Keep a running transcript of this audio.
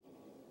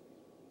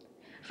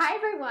Hi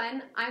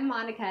everyone, I'm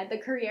Monica, the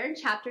Career and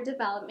Chapter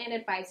Development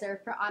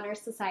Advisor for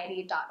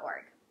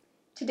HonorSociety.org.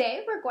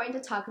 Today we're going to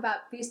talk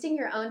about boosting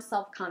your own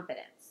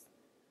self-confidence.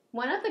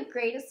 One of the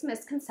greatest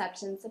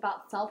misconceptions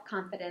about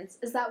self-confidence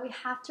is that we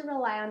have to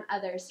rely on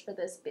others for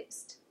this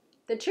boost.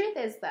 The truth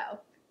is, though,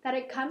 that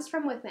it comes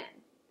from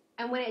within.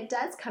 And when it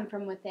does come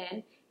from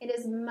within, it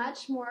is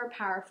much more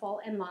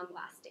powerful and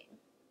long-lasting.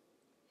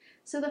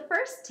 So the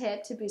first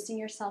tip to boosting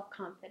your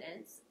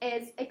self-confidence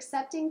is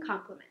accepting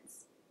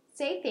compliments.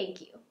 Say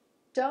thank you.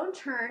 Don't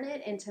turn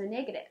it into a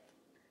negative.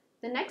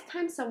 The next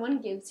time someone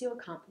gives you a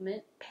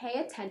compliment, pay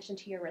attention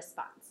to your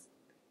response.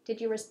 Did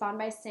you respond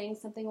by saying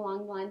something along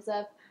the lines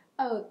of,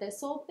 "Oh,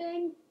 this old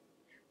thing"?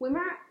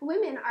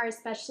 Women are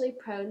especially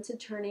prone to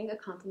turning a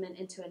compliment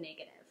into a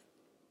negative.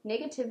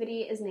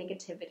 Negativity is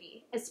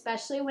negativity,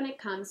 especially when it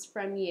comes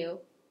from you,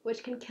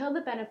 which can kill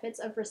the benefits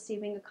of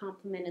receiving a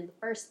compliment in the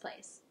first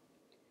place.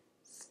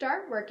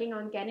 Start working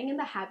on getting in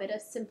the habit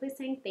of simply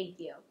saying thank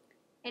you.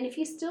 And if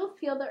you still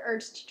feel the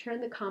urge to turn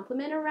the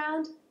compliment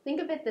around, think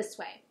of it this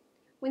way.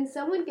 When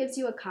someone gives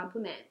you a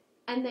compliment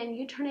and then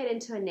you turn it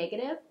into a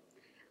negative,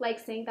 like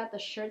saying that the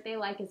shirt they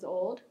like is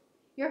old,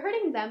 you're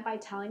hurting them by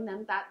telling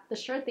them that the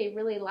shirt they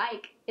really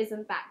like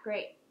isn't that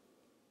great.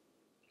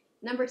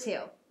 Number 2,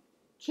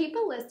 keep a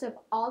list of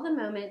all the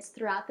moments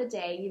throughout the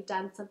day you've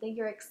done something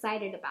you're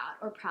excited about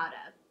or proud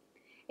of.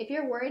 If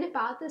you're worried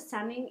about this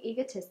sounding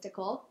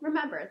egotistical,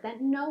 remember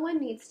that no one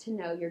needs to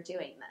know you're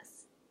doing this.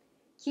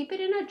 Keep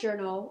it in a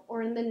journal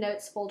or in the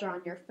notes folder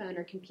on your phone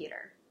or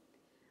computer.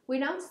 We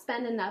don't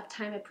spend enough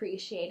time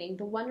appreciating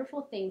the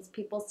wonderful things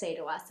people say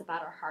to us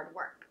about our hard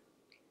work.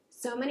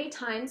 So many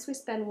times we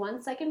spend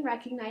 1 second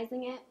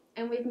recognizing it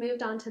and we've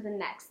moved on to the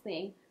next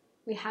thing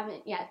we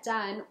haven't yet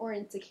done or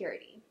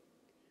insecurity.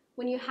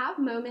 When you have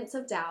moments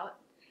of doubt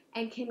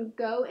and can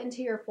go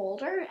into your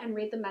folder and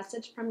read the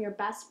message from your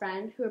best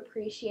friend who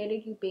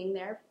appreciated you being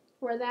there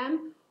for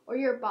them or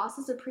your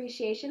boss's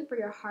appreciation for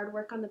your hard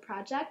work on the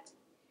project,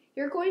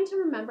 you're going to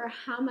remember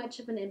how much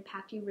of an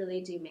impact you really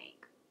do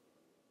make.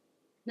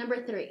 Number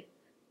 3,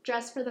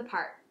 dress for the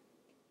part.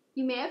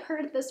 You may have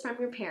heard this from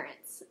your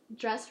parents.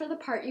 Dress for the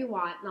part you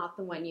want, not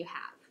the one you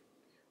have.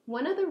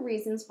 One of the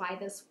reasons why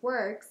this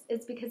works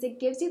is because it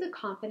gives you the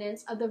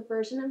confidence of the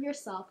version of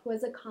yourself who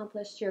has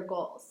accomplished your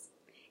goals.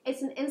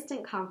 It's an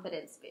instant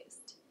confidence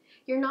boost.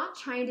 You're not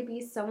trying to be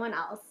someone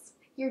else.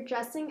 You're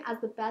dressing as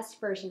the best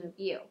version of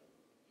you.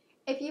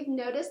 If you've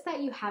noticed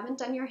that you haven't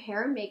done your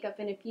hair and makeup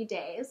in a few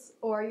days,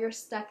 or you're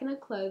stuck in a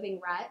clothing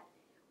rut,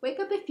 wake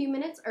up a few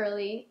minutes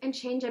early and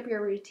change up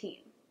your routine.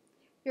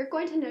 You're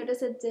going to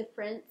notice a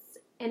difference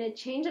and a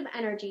change of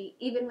energy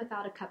even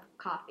without a cup of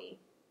coffee.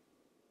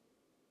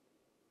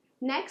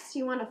 Next,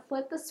 you want to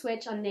flip the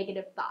switch on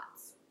negative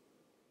thoughts.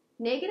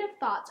 Negative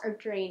thoughts are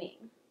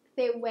draining.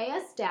 They weigh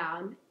us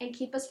down and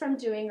keep us from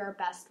doing our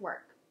best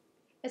work.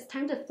 It's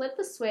time to flip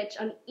the switch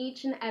on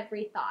each and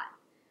every thought.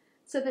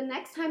 So the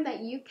next time that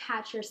you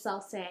catch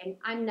yourself saying,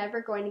 "I'm never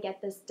going to get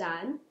this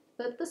done,"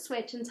 flip the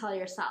switch and tell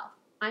yourself,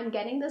 "I'm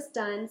getting this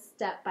done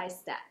step by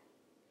step."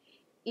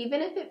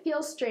 Even if it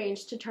feels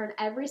strange to turn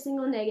every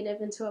single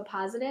negative into a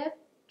positive,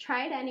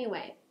 try it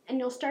anyway, and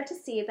you'll start to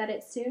see that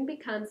it soon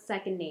becomes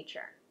second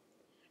nature.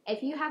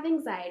 If you have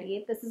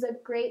anxiety, this is a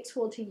great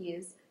tool to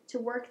use to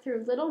work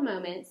through little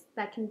moments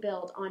that can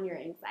build on your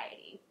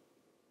anxiety.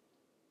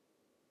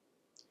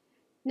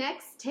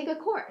 Next, take a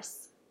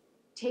course.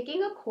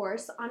 Taking a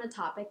course on a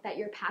topic that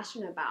you're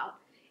passionate about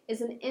is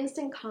an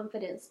instant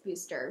confidence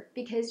booster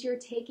because you're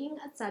taking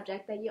a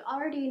subject that you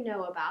already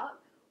know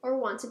about or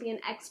want to be an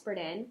expert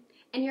in,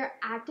 and you're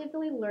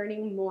actively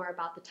learning more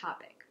about the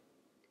topic.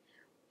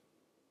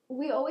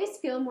 We always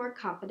feel more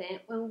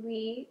confident when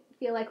we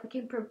feel like we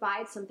can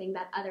provide something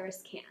that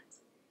others can't.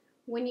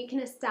 When you can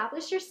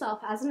establish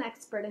yourself as an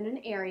expert in an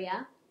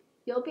area,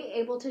 you'll be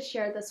able to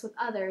share this with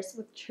others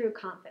with true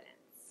confidence.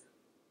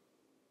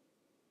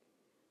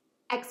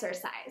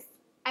 Exercise.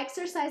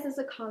 Exercise is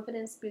a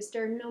confidence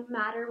booster no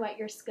matter what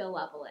your skill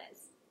level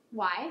is.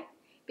 Why?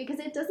 Because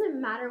it doesn't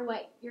matter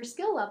what your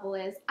skill level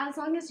is as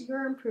long as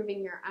you're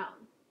improving your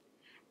own.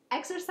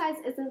 Exercise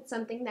isn't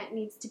something that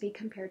needs to be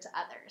compared to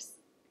others.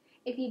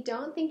 If you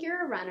don't think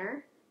you're a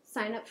runner,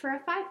 sign up for a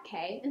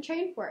 5K and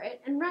train for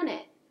it and run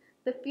it.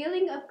 The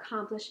feeling of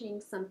accomplishing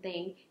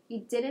something you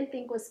didn't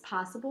think was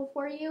possible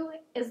for you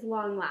is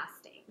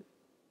long-lasting.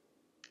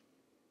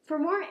 For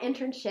more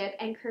internship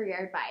and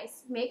career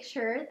advice, make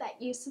sure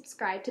that you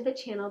subscribe to the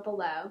channel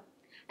below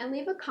and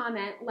leave a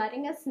comment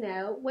letting us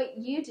know what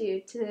you do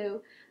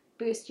to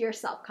boost your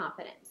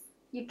self-confidence.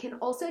 You can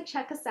also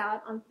check us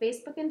out on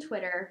Facebook and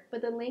Twitter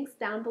with the links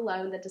down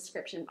below in the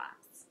description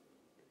box.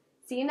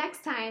 See you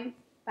next time.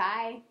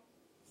 Bye.